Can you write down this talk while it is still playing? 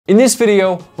In this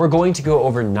video, we're going to go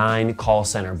over 9 call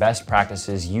center best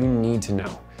practices you need to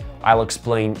know. I'll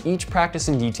explain each practice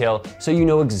in detail so you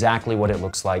know exactly what it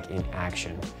looks like in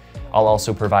action. I'll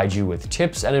also provide you with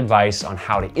tips and advice on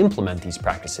how to implement these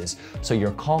practices so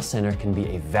your call center can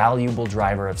be a valuable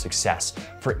driver of success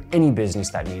for any business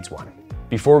that needs one.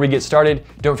 Before we get started,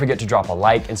 don't forget to drop a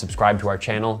like and subscribe to our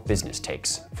channel, Business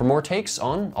Takes, for more takes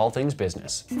on all things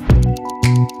business.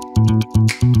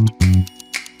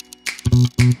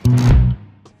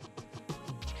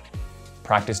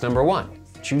 Practice number 1,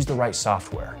 choose the right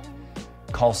software.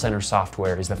 Call center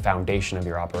software is the foundation of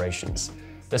your operations.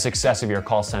 The success of your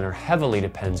call center heavily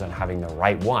depends on having the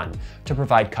right one to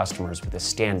provide customers with a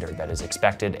standard that is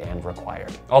expected and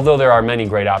required. Although there are many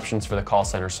great options for the call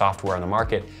center software on the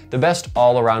market, the best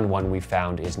all-around one we've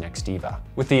found is Nextiva.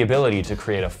 With the ability to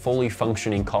create a fully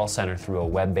functioning call center through a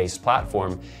web-based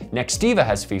platform, Nextiva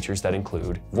has features that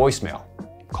include voicemail,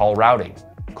 call routing,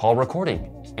 call recording,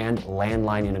 and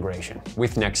landline integration.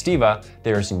 With Nextiva,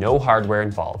 there's no hardware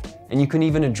involved, and you can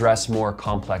even address more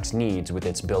complex needs with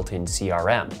its built-in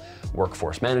CRM,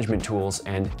 workforce management tools,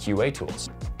 and QA tools.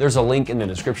 There's a link in the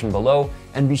description below,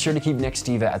 and be sure to keep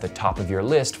Nextiva at the top of your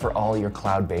list for all your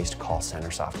cloud-based call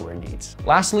center software needs.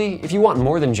 Lastly, if you want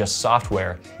more than just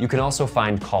software, you can also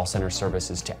find call center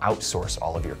services to outsource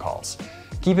all of your calls.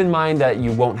 Keep in mind that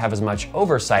you won't have as much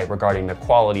oversight regarding the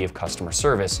quality of customer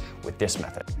service with this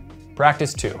method.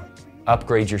 Practice 2,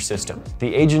 upgrade your system.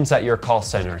 The agents at your call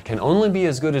center can only be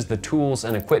as good as the tools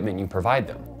and equipment you provide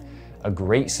them. A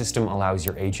great system allows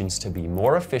your agents to be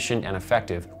more efficient and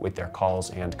effective with their calls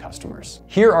and customers.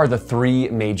 Here are the 3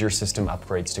 major system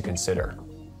upgrades to consider.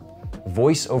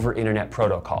 Voice over Internet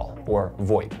Protocol, or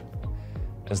VoIP.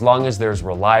 As long as there's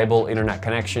reliable internet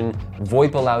connection,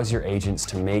 VoIP allows your agents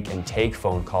to make and take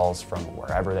phone calls from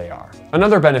wherever they are.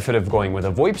 Another benefit of going with a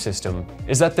VoIP system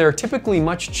is that they're typically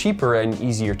much cheaper and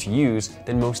easier to use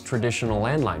than most traditional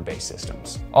landline-based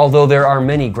systems. Although there are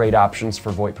many great options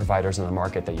for VoIP providers in the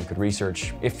market that you could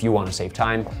research, if you want to save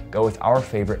time, go with our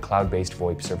favorite cloud-based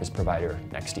VoIP service provider,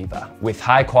 Nextiva. With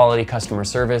high-quality customer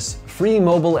service, free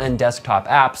mobile and desktop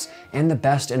apps, and the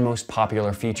best and most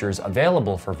popular features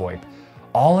available for VoIP,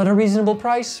 all at a reasonable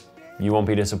price, you won't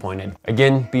be disappointed.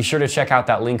 Again, be sure to check out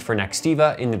that link for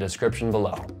Nextiva in the description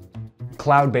below.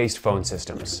 Cloud-based phone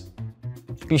systems.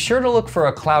 Be sure to look for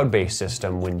a cloud-based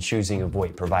system when choosing a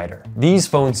VoIP provider. These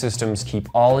phone systems keep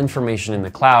all information in the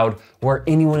cloud where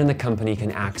anyone in the company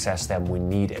can access them when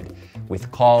needed. With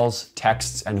calls,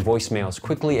 texts, and voicemails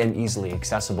quickly and easily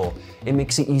accessible, it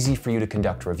makes it easy for you to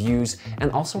conduct reviews and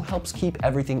also helps keep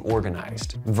everything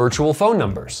organized. Virtual phone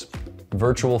numbers.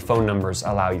 Virtual phone numbers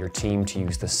allow your team to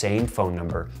use the same phone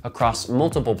number across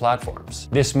multiple platforms.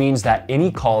 This means that any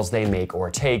calls they make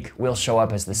or take will show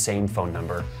up as the same phone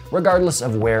number, regardless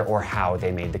of where or how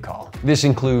they made the call. This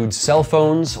includes cell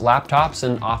phones, laptops,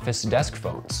 and office desk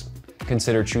phones.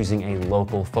 Consider choosing a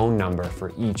local phone number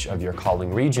for each of your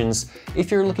calling regions if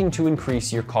you're looking to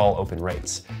increase your call open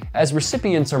rates, as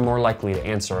recipients are more likely to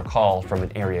answer a call from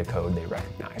an area code they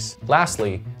recognize.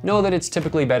 Lastly, know that it's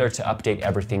typically better to update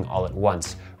everything all at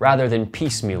once rather than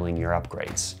piecemealing your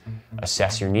upgrades.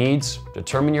 Assess your needs,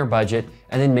 determine your budget,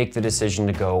 and then make the decision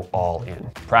to go all in.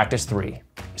 Practice 3,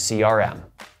 CRM.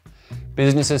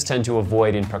 Businesses tend to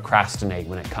avoid and procrastinate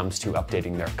when it comes to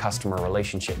updating their customer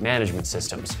relationship management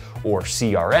systems, or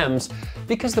CRMs,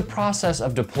 because the process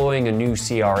of deploying a new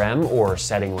CRM or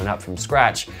setting one up from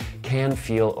scratch can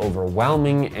feel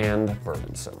overwhelming and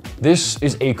burdensome. This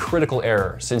is a critical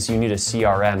error since you need a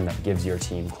CRM that gives your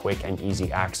team quick and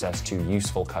easy access to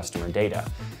useful customer data,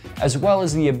 as well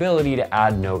as the ability to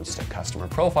add notes to customer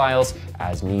profiles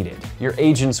as needed. Your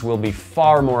agents will be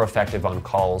far more effective on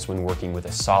calls when working with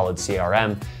a solid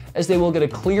CRM, as they will get a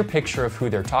clear picture of who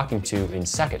they're talking to in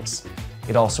seconds.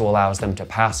 It also allows them to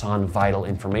pass on vital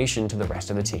information to the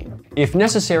rest of the team. If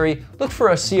necessary, look for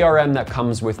a CRM that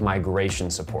comes with migration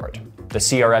support. The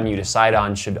CRM you decide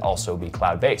on should also be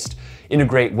cloud-based,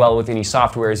 integrate well with any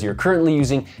softwares you're currently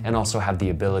using, and also have the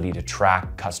ability to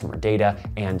track customer data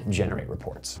and generate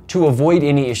reports. To avoid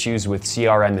any issues with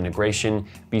CRM integration,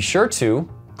 be sure to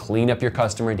clean up your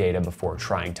customer data before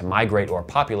trying to migrate or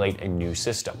populate a new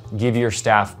system. Give your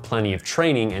staff plenty of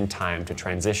training and time to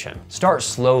transition. Start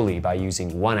slowly by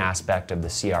using one aspect of the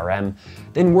CRM,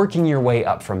 then working your way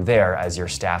up from there as your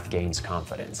staff gains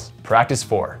confidence. Practice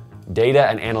 4. Data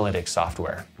and analytics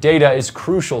software. Data is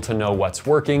crucial to know what's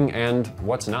working and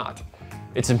what's not.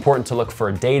 It's important to look for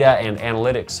data and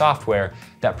analytics software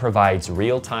that provides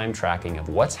real-time tracking of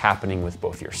what's happening with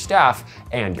both your staff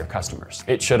and your customers.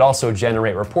 It should also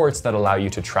generate reports that allow you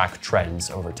to track trends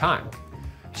over time.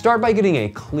 Start by getting a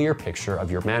clear picture of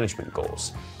your management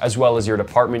goals, as well as your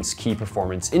department's key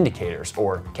performance indicators,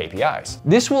 or KPIs.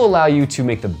 This will allow you to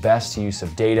make the best use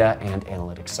of data and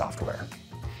analytics software.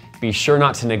 Be sure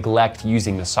not to neglect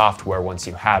using the software once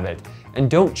you have it,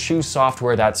 and don't choose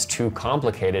software that's too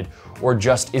complicated or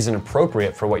just isn't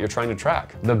appropriate for what you're trying to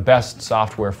track. The best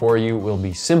software for you will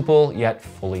be simple yet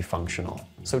fully functional.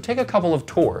 So take a couple of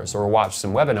tours or watch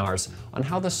some webinars on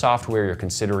how the software you're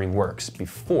considering works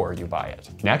before you buy it.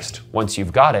 Next, once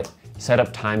you've got it, set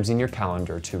up times in your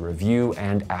calendar to review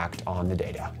and act on the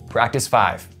data. Practice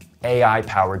 5,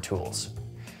 AI-powered tools.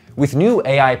 With new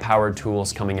AI-powered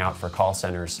tools coming out for call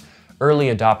centers,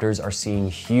 early adopters are seeing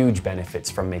huge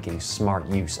benefits from making smart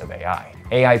use of AI.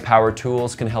 AI-powered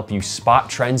tools can help you spot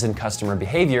trends in customer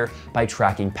behavior by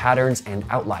tracking patterns and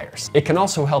outliers. It can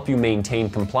also help you maintain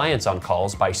compliance on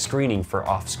calls by screening for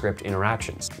off-script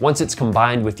interactions. Once it's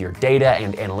combined with your data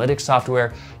and analytics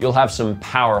software, you'll have some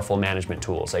powerful management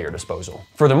tools at your disposal.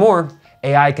 Furthermore,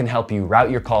 AI can help you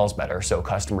route your calls better so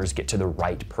customers get to the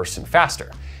right person faster.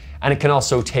 And it can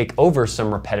also take over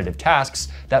some repetitive tasks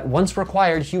that once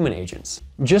required human agents.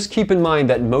 Just keep in mind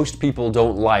that most people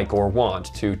don't like or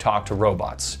want to talk to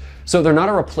robots, so they're not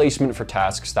a replacement for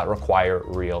tasks that require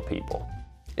real people.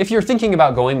 If you're thinking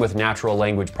about going with natural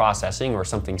language processing or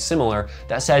something similar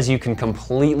that says you can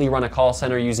completely run a call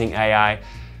center using AI,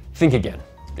 think again.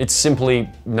 It's simply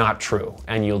not true,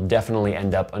 and you'll definitely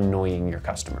end up annoying your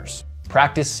customers.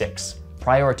 Practice 6,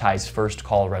 prioritize first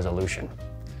call resolution.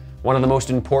 One of the most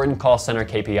important call center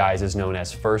KPIs is known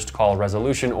as first call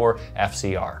resolution, or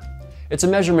FCR. It's a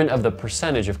measurement of the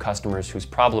percentage of customers whose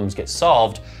problems get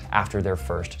solved after their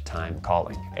first time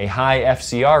calling. A high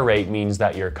FCR rate means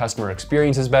that your customer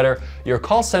experience is better, your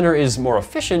call center is more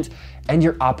efficient, and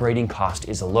your operating cost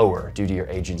is lower due to your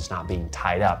agents not being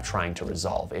tied up trying to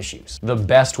resolve issues. The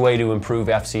best way to improve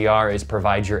FCR is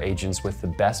provide your agents with the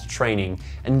best training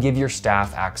and give your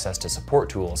staff access to support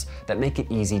tools that make it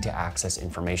easy to access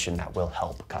information that will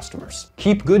help customers.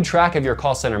 Keep good track of your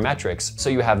call center metrics so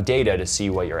you have data to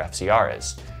see what your FCR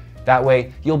is. That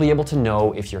way, you'll be able to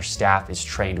know if your staff is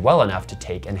trained well enough to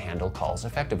take and handle calls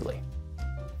effectively.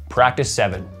 Practice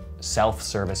 7,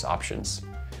 self-service options.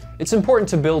 It's important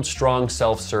to build strong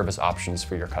self-service options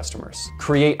for your customers.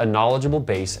 Create a knowledgeable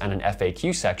base and an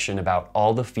FAQ section about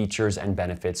all the features and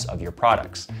benefits of your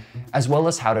products, as well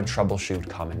as how to troubleshoot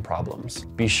common problems.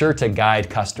 Be sure to guide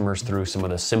customers through some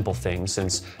of the simple things,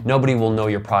 since nobody will know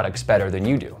your products better than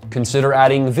you do. Consider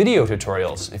adding video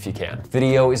tutorials if you can.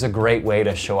 Video is a great way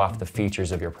to show off the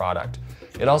features of your product.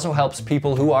 It also helps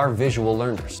people who are visual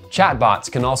learners.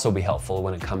 Chatbots can also be helpful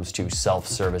when it comes to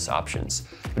self-service options,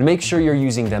 but make sure you're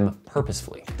using them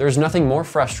purposefully. There's nothing more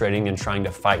frustrating than trying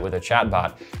to fight with a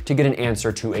chatbot to get an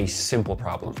answer to a simple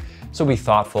problem, so be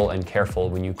thoughtful and careful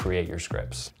when you create your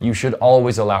scripts. You should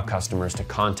always allow customers to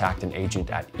contact an agent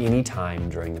at any time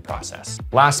during the process.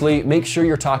 Lastly, make sure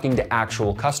you're talking to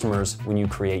actual customers when you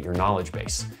create your knowledge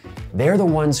base. They're the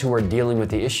ones who are dealing with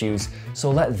the issues,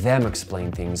 so let them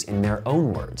explain things in their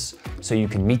own words, so you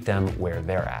can meet them where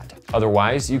they're at.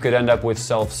 Otherwise, you could end up with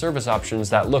self-service options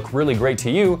that look really great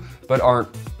to you, but aren't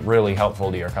really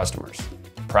helpful to your customers.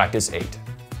 Practice 8,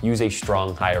 use a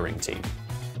strong hiring team.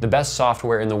 The best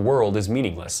software in the world is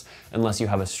meaningless unless you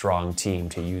have a strong team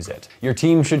to use it. Your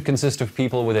team should consist of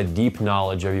people with a deep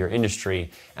knowledge of your industry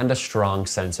and a strong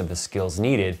sense of the skills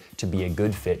needed to be a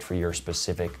good fit for your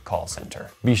specific call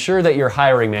center. Be sure that your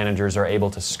hiring managers are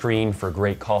able to screen for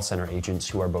great call center agents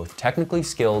who are both technically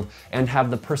skilled and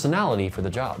have the personality for the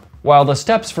job. While the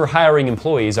steps for hiring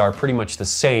employees are pretty much the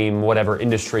same whatever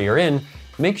industry you're in,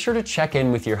 make sure to check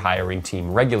in with your hiring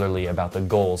team regularly about the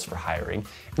goals for hiring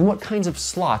and what kinds of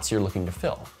slots you're looking to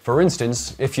fill. For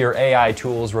instance, if your AI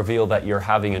tools reveal that you're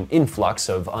having an influx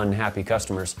of unhappy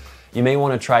customers, you may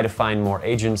want to try to find more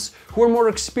agents who are more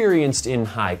experienced in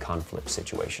high conflict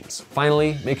situations.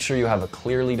 Finally, make sure you have a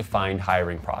clearly defined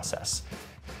hiring process,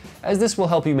 as this will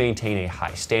help you maintain a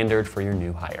high standard for your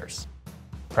new hires.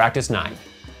 Practice 9.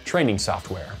 Training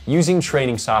software. Using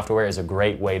training software is a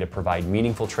great way to provide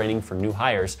meaningful training for new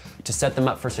hires to set them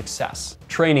up for success.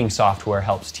 Training software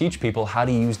helps teach people how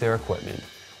to use their equipment,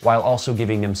 while also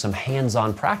giving them some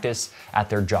hands-on practice at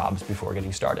their jobs before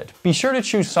getting started. Be sure to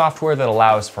choose software that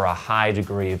allows for a high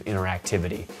degree of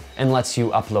interactivity and lets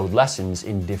you upload lessons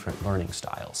in different learning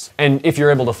styles. And if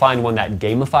you're able to find one that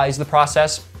gamifies the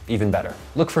process, even better.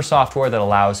 Look for software that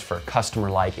allows for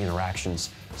customer-like interactions,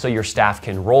 so your staff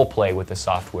can role play with the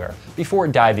software before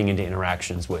diving into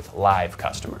interactions with live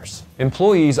customers.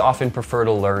 Employees often prefer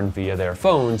to learn via their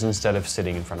phones instead of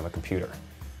sitting in front of a computer.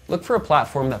 Look for a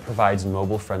platform that provides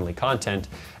mobile-friendly content,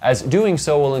 as doing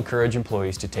so will encourage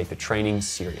employees to take the training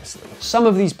seriously. Some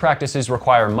of these practices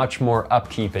require much more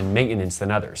upkeep and maintenance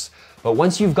than others, but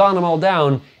once you've gotten them all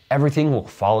down, everything will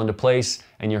fall into place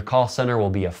and your call center will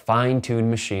be a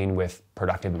fine-tuned machine with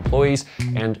productive employees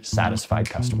and satisfied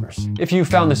customers. If you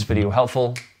found this video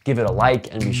helpful, give it a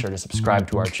like and be sure to subscribe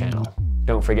to our channel.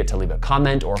 Don't forget to leave a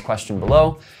comment or question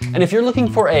below. And if you're looking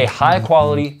for a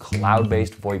high-quality,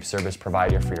 cloud-based VoIP service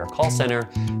provider for your call center,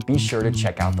 be sure to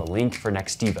check out the link for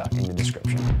Nextiva in the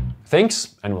description.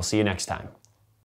 Thanks, and we'll see you next time.